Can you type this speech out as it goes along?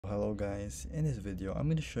Hello guys, in this video I'm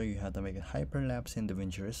going to show you how to make a hyperlapse in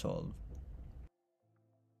DaVinci Resolve.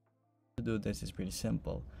 To do this is pretty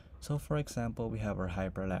simple. So for example, we have our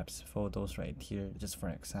hyperlapse photos right here. Just for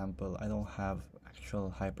example, I don't have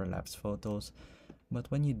actual hyperlapse photos,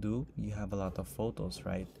 but when you do, you have a lot of photos,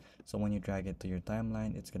 right? So when you drag it to your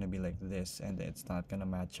timeline, it's going to be like this, and it's not going to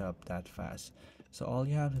match up that fast. So all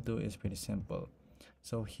you have to do is pretty simple.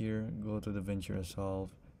 So here, go to DaVinci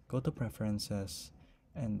Resolve, go to preferences,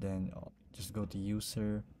 and then just go to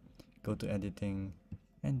user, go to editing,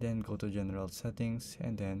 and then go to general settings,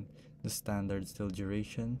 and then the standard still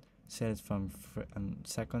duration, set it from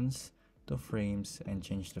seconds to frames, and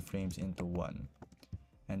change the frames into 1,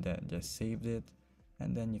 and then just save it,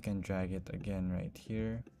 and then you can drag it again right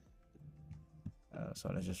here.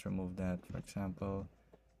 So let's just remove that, for example,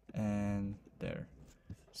 and there.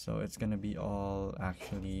 So it's gonna be all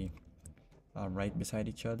actually right beside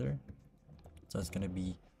each other, so it's gonna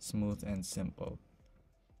be smooth and simple.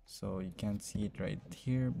 So you can't see it right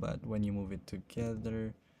here, but when you move it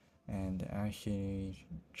together and actually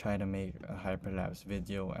try to make a hyperlapse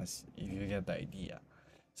video, as if you get the idea.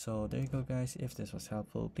 So there you go guys. If this was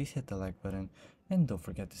helpful, please hit the like button and don't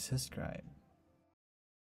forget to subscribe.